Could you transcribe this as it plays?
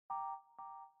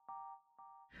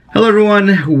Hello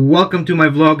everyone, welcome to my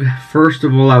vlog. First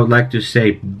of all, I would like to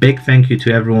say big thank you to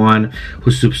everyone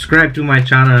who subscribed to my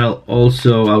channel.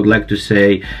 Also, I would like to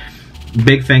say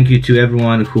big thank you to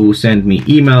everyone who sent me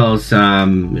emails,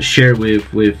 share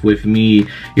with me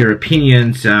your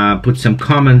opinions, put some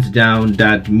comments down.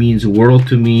 That means the world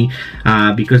to me,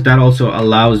 because that also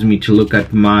allows me to look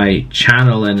at my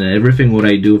channel and everything what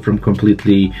I do from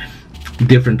completely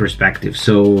different perspective.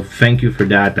 So thank you for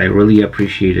that. I really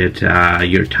appreciated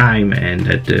your time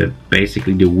and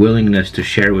basically the willingness to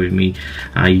share with me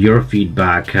your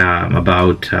feedback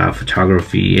about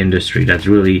photography industry. That's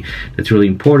really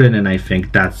important, and I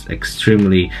think that's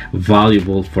extremely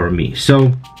valuable for me.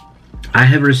 So I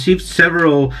have received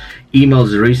several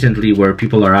emails recently where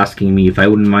people are asking me if I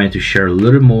wouldn't mind to share a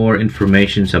little more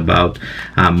information about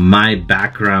my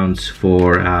backgrounds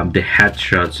for the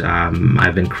headshots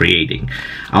I've been creating.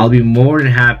 I'll be more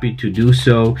than happy to do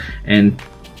so and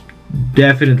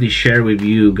definitely share with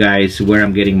you guys where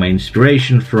I'm getting my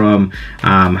inspiration from,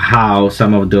 how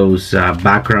some of those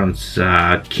backgrounds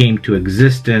came to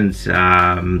existence.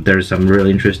 There's some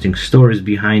really interesting stories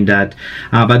behind that,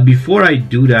 but before I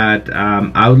do that,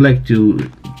 I would like to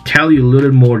tell you a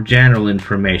little more general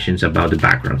information about the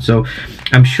background. So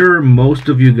I'm sure most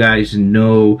of you guys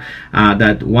know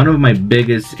that one of my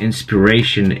biggest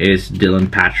inspiration is Dylan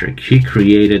Patrick. He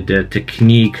created the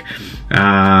technique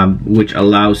which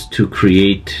allows to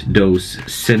create those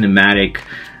cinematic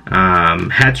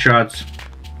headshots.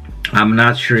 I'm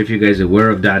not sure if you guys are aware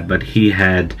of that, but he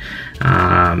had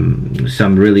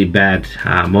some really bad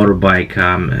motorbike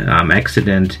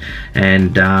accident,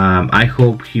 and I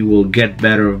hope he will get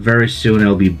better very soon.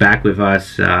 He'll be back with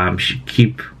us.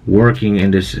 Keep working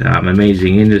in this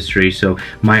amazing industry, so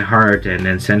my heart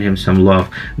and send him some love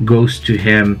goes to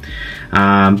him,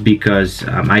 because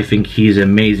I think he's an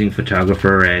amazing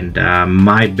photographer, and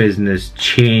my business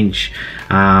changed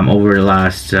over the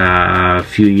last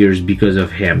few years because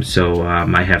of him. So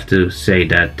I have to say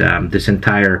that this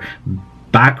entire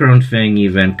background thing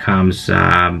even comes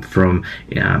from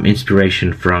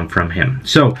inspiration from him.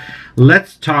 So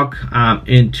let's talk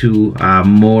into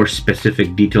more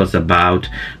specific details about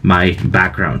my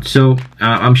background. So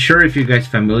I'm sure if you guys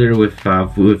familiar with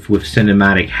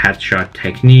cinematic headshot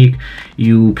technique,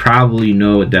 you probably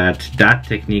know that that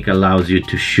technique allows you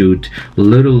to shoot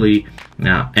literally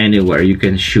anywhere. You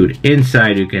can shoot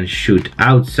inside, you can shoot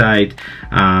outside,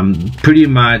 pretty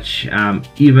much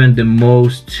even the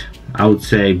most, I would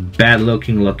say, bad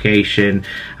looking location,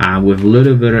 with a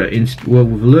little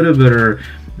bit of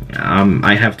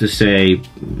I have to say,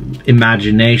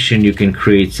 imagination. You can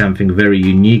create something very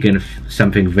unique and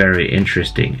something very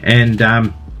interesting. And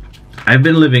I've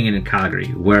been living in Calgary,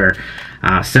 where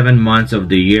 7 months of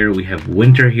the year we have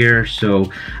winter here,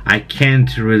 so I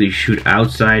can't really shoot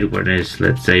outside when it's,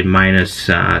 let's say, minus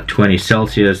 20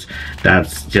 Celsius.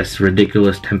 That's just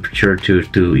ridiculous temperature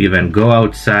to even go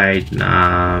outside,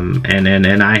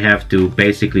 and I have to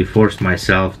basically force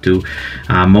myself to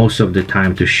most of the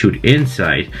time to shoot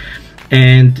inside.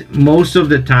 And most of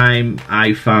the time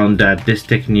I found that this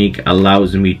technique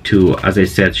allows me to, as I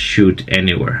said, shoot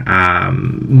anywhere.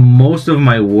 Most of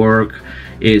my work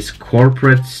is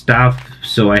corporate stuff,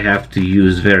 so I have to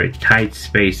use very tight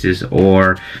spaces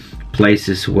or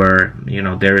places where, you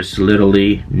know, there is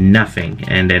literally nothing,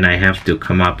 and then I have to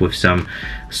come up with some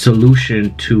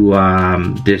solution to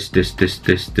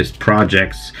this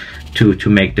projects to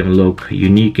make them look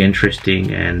unique,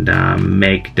 interesting, and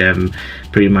make them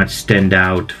pretty much stand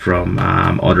out from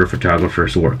other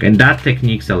photographers' work. And that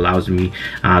techniques allows me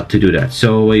to do that.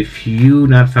 So if you're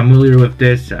not familiar with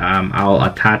this, I'll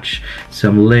attach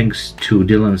some links to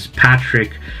Dylan's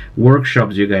Patrick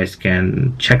workshops. You guys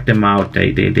can check them out.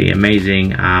 They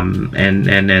amazing, and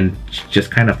then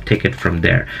just kind of take it from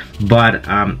there. But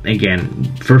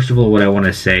again, first of all, what I want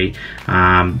to say,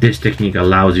 this technique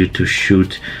allows you to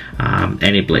shoot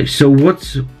any place. So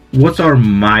what's are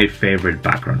my favorite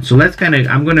backgrounds? So let's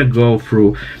I'm gonna go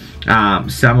through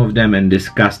some of them and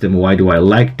discuss them. Why do I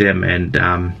like them, and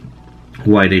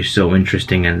why they're so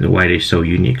interesting and why they're so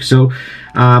unique. So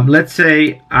let's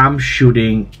say I'm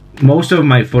shooting, most of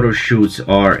my photo shoots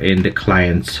are in the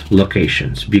client's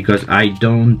locations, because I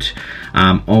don't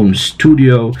own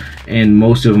studio, and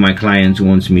most of my clients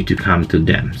wants me to come to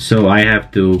them. So I have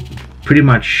to pretty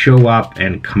much show up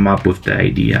and come up with the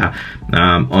idea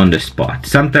on the spot.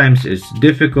 Sometimes it's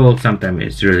difficult, sometimes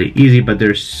it's really easy, but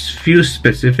there's few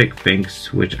specific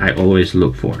things which I always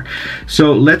look for.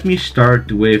 So let me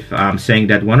start with saying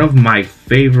that one of my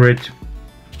favorite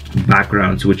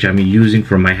backgrounds which I'm using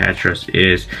for my headshots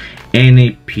is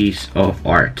any piece of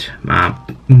art,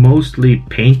 mostly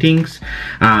paintings.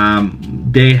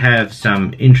 They have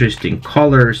some interesting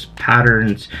colors,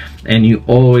 patterns, and you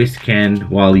always can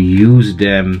use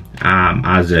them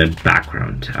as a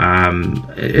background.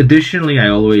 Additionally, I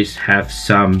always have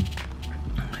some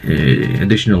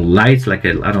additional lights, like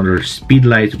another speed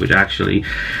light, which actually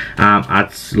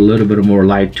adds a little bit more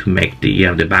light to make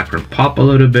the background pop a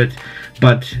little bit.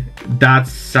 But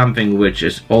that's something which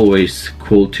is always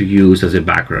cool to use as a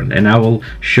background, and I will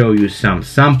show you some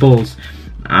samples.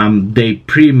 They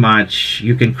pretty much,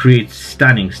 you can create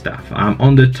stunning stuff.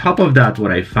 On the top of that,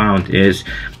 what I found is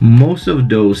most of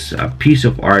those piece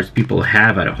of art people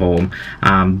have at home,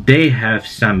 they have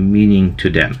some meaning to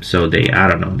them. So they, I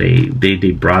don't know,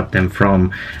 they brought them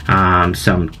from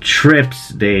some trips.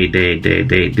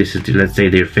 This is, let's say,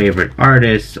 their favorite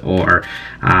artist, or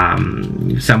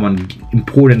someone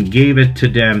important gave it to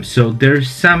them. So there's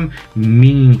some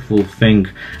meaningful thing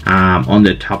on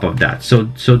the top of that. So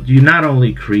you not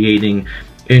only creating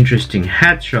interesting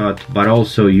headshot, but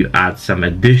also you add some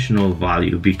additional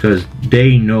value, because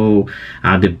they know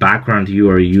the background you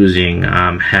are using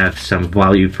have some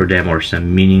value for them or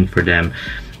some meaning for them.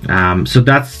 So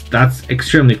that's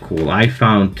extremely cool. I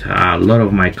found a lot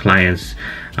of my clients,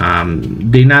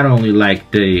 they not only like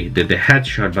the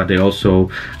headshot, but they also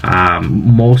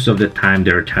most of the time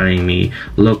they're telling me,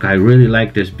 look, I really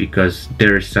like this because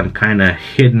there's some kind of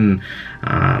hidden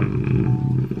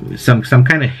some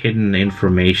kind of hidden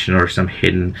information or some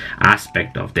hidden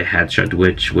aspect of the headshot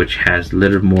which has a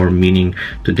little more meaning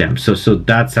to them. So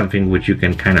that's something which you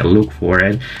can kind of look for.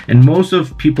 And most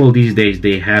of people these days,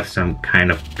 they have some kind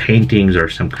of paintings or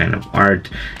some kind of art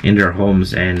in their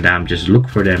homes, and just look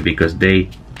for them, because they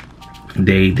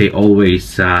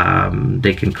always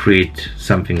they can create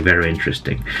something very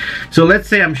interesting. So let's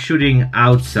say I'm shooting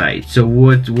outside. So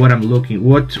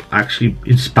what actually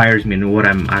inspires me and what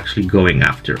I'm actually going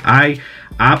after. I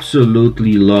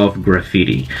absolutely love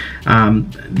graffiti.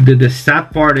 The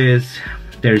sad part is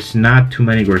there's not too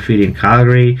many graffiti in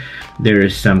Calgary. There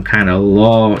is some kind of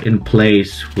law in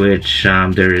place, which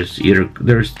there's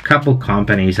a couple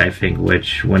companies, I think,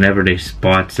 which whenever they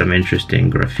spot some interesting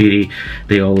graffiti,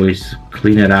 they always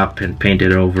clean it up and paint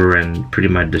it over and pretty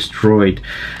much destroy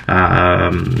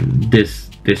this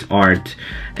art.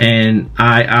 And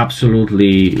I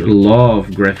absolutely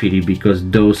love graffiti because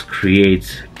those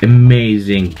creates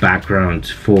amazing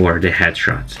backgrounds for the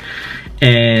headshots.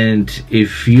 And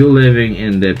if you're living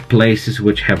in the places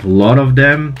which have a lot of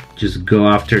them, just go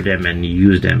after them and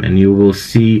use them, and you will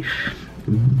see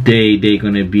they're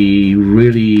gonna be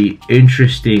really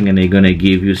interesting, and they're gonna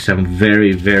give you some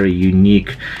very, very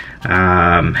unique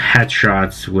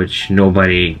headshots which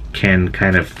nobody can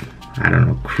kind of, I don't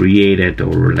know, create it,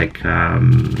 or like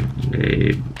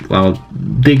well,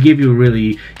 they give you a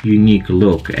really unique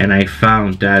look. And I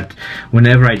found that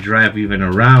whenever I drive even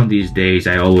around these days,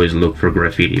 I always look for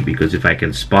graffiti, because if I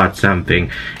can spot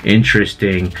something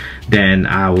interesting, then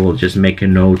I will just make a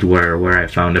note where I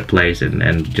found a place,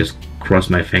 and just cross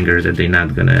my fingers that they're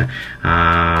not gonna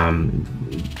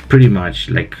pretty much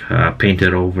like paint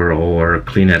it over or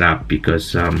clean it up,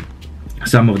 because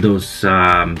some of those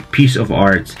piece of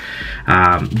arts,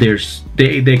 they're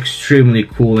extremely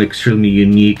cool, extremely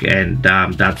unique, and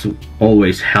that's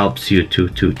always helps you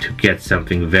to get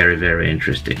something very, very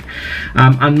interesting.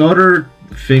 Another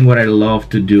thing what I love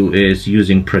to do is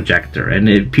using projector. And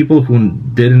if people who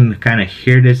didn't kind of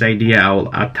hear this idea, I'll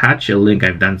attach a link.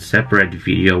 I've done separate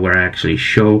video where I actually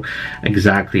show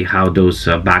exactly how those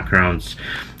backgrounds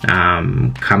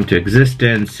come to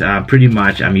existence. Pretty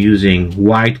much I'm using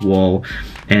white wall,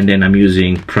 and then I'm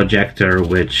using projector,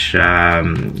 which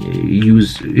the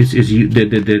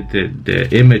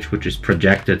image which is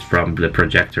projected from the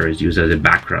projector is used as a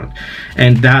background,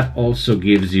 and that also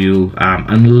gives you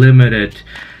unlimited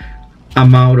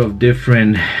amount of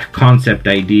different concept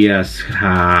ideas.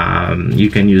 You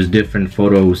can use different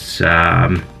photos,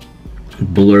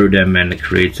 blur them, and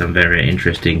create some very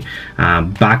interesting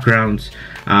backgrounds.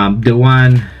 The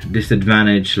one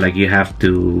disadvantage, like you have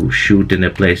to shoot in the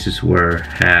places where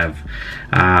have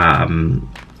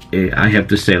I have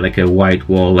to say, like a white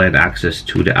wall and access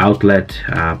to the outlet,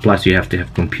 plus you have to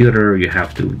have computer, you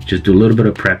have to just do a little bit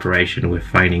of preparation with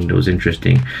finding those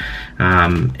interesting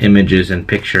images and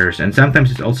pictures. And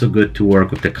sometimes it's also good to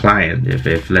work with the client.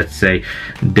 If let's say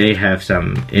they have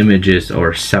some images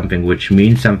or something which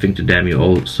means something to them, you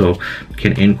also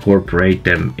can incorporate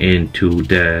them into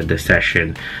the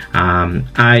session.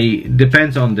 I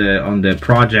depends on the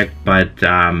project, but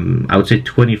I would say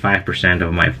 25%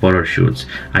 of my photo shoots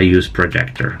I I use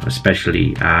projector,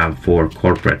 especially for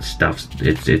corporate stuff.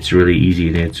 It's really easy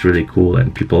and it's really cool,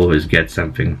 and people always get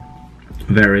something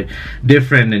very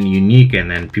different and unique, and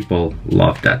then people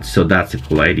love that. So that's a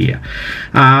cool idea.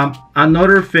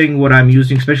 Another thing what I'm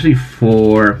using, especially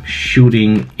for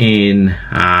shooting in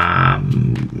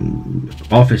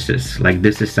offices, like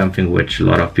this is something which a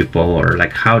lot of people are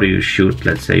like, how do you shoot?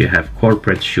 Let's say you have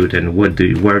corporate shoot, and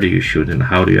where do you shoot, and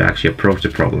how do you actually approach the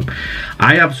problem?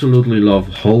 I absolutely love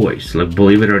hallways, like,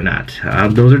 believe it or not.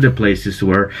 Those are the places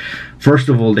where, first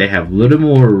of all, they have a little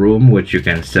more room which you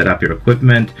can set up your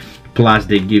equipment, plus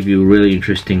they give you really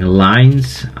interesting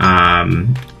lines,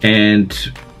 and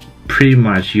pretty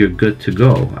much you're good to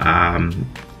go.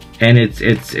 And it's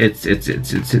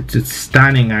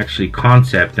stunning actually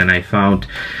concept, and I found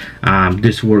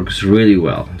this works really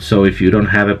well. So if you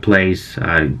don't have a place,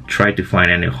 try to find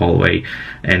any hallway,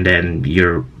 and then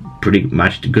you're pretty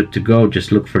much good to go.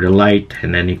 Just look for the light,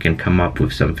 and then you can come up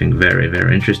with something very,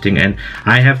 very interesting. And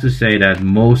I have to say that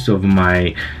most of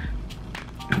my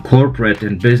corporate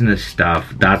and business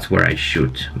stuff, that's where I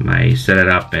shoot. I set it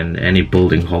up in any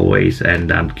building hallways, and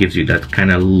gives you that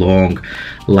kind of long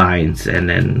lines, and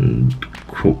then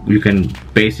you can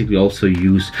basically also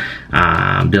use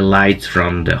the lights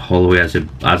from the hallway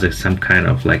as some kind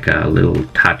of like a little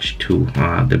touch to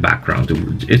the background.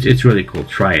 It's really cool.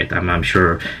 Try it. I'm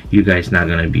sure you guys not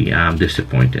gonna be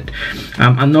disappointed.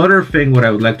 Another thing what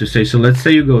I would like to say, so let's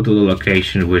say you go to the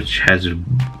location which has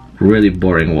really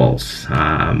boring walls.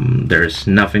 There's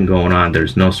nothing going on,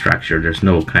 there's no structure, there's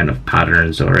no kind of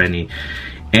patterns or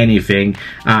anything.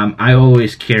 I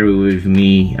always carry with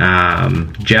me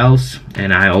gels,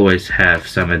 and I always have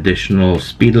some additional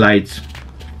speed lights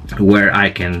where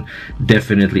I can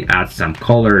definitely add some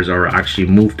colors or actually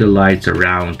move the lights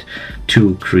around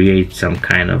to create some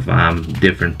kind of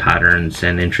different patterns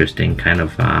and interesting kind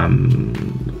of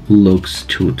looks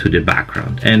to the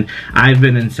background. And I've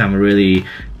been in some really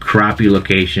crappy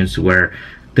locations where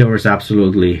there was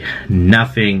absolutely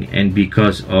nothing, and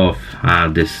because of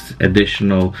this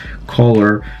additional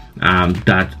color,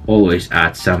 that always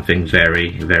adds something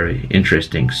very, very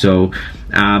interesting. So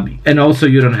and also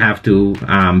you don't have to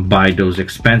buy those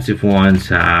expensive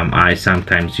ones. I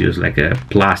sometimes use like a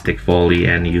plastic foil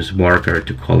and use marker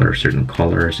to color certain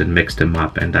colors and mix them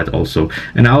up, and that also,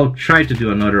 and I'll try to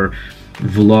do another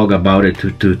vlog about it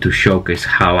to showcase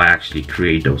how I actually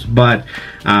create those. But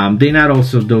they're not,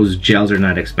 also those gels are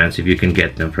not expensive. You can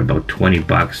get them for about 20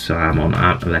 bucks on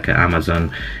like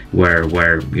Amazon,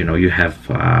 where you know you have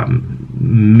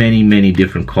many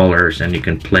different colors, and you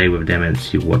can play with them and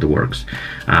see what works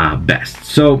best.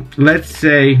 So let's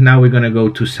say now we're gonna go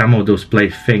to some of those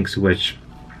things which,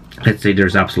 let's say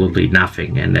there's absolutely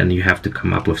nothing, and then you have to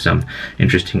come up with some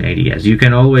interesting ideas. You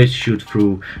can always shoot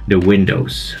through the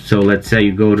windows. So let's say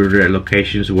you go to the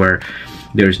locations where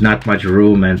there's not much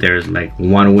room, and there's like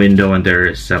one window and there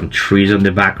is some trees on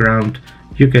the background.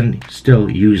 You can still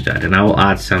use that, and I'll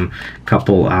add some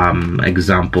couple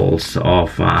examples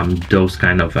of those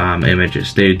kind of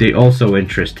images. They also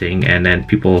interesting, and then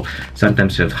people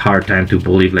sometimes have a hard time to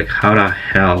believe, like, how the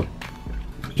hell,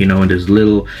 you know, in this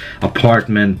little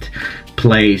apartment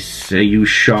place you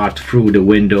shot through the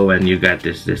window and you got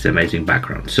this amazing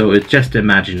background. So it's just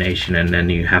imagination, and then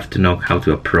you have to know how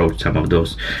to approach some of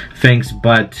those things.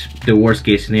 But the worst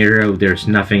case scenario, there's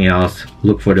nothing else,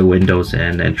 look for the windows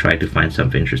and then try to find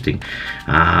some interesting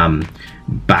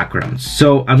backgrounds.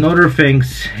 So another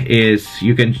things is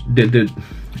you can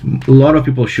a lot of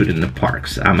people shoot in the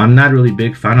parks. I'm not really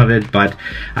big fan of it, but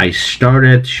I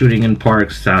started shooting in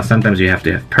parks. Sometimes you have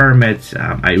to have permits.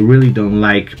 I really don't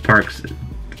like parks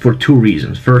for two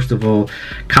reasons. First of all,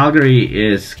 Calgary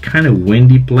is kind of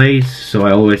windy place, so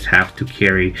I always have to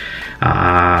carry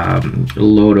a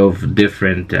load of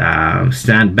different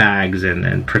sandbags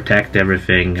and protect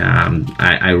everything.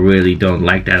 I really don't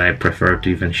like that. I prefer to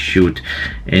even shoot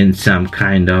in some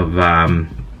kind of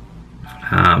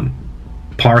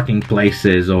parking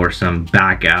places or some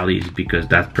back alleys, because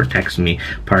that protects me.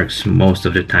 Parks most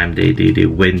of the time they're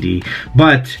windy.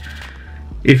 But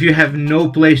if you have no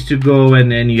place to go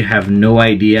and then you have no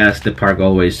ideas, the park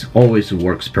always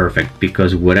works perfect,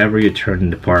 because whatever you turn in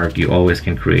the park, you always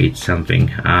can create something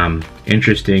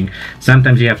interesting.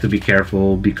 Sometimes you have to be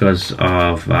careful because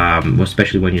of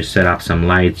especially when you set up some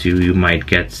lights, you might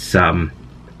get some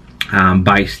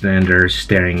bystanders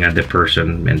staring at the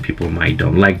person, and people might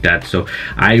don't like that. So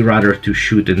I rather to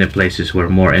shoot in the places where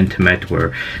more intimate,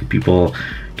 where people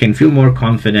can feel more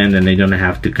confident and they don't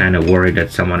have to kind of worry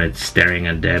that someone is staring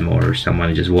at them or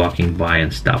someone is just walking by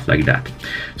and stuff like that.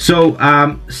 So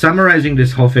summarizing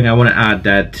this whole thing, I want to add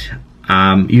that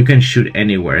you can shoot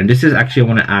anywhere. And this is actually, I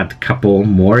want to add a couple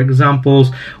more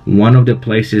examples. One of the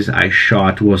places I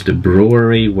shot was the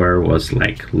brewery, where it was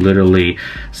like literally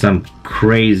some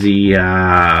crazy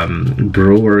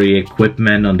brewery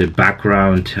equipment on the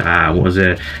background. Was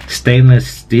a stainless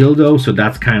steel though, so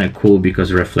that's kind of cool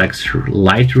because it reflects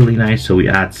light really nice. So we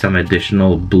add some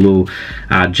additional blue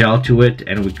gel to it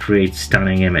and we create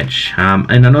stunning image.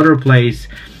 And another place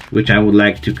which I would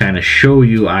like to kind of show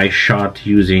you, I shot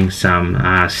using some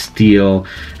steel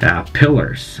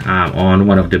pillars on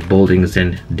one of the buildings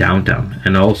in downtown,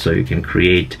 and also you can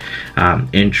create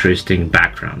interesting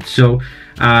backgrounds. So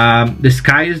the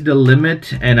sky is the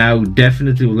limit, and I would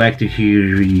definitely like to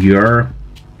hear your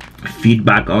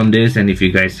feedback on this, and if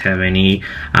you guys have any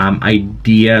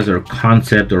ideas or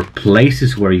concept or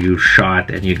places where you shot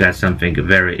and you got something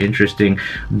very interesting,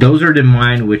 those are the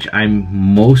mine which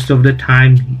I'm most of the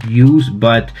time use.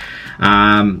 But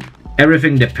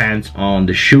everything depends on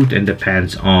the shoot and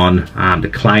depends on the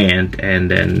client, and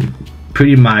then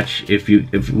pretty much if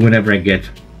whenever I get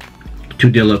to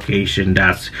the location,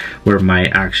 that's where my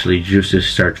actually juices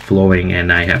start flowing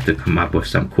and I have to come up with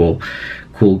some cool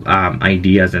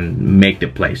ideas and make the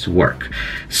place work.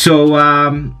 So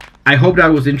I hope that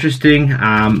was interesting,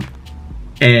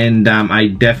 and I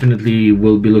definitely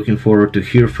will be looking forward to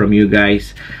hear from you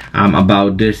guys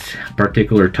about this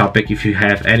particular topic. If you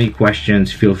have any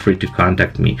questions, feel free to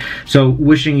contact me. So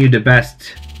wishing you the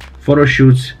best photo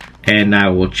shoots, and I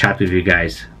will chat with you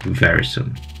guys very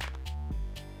soon.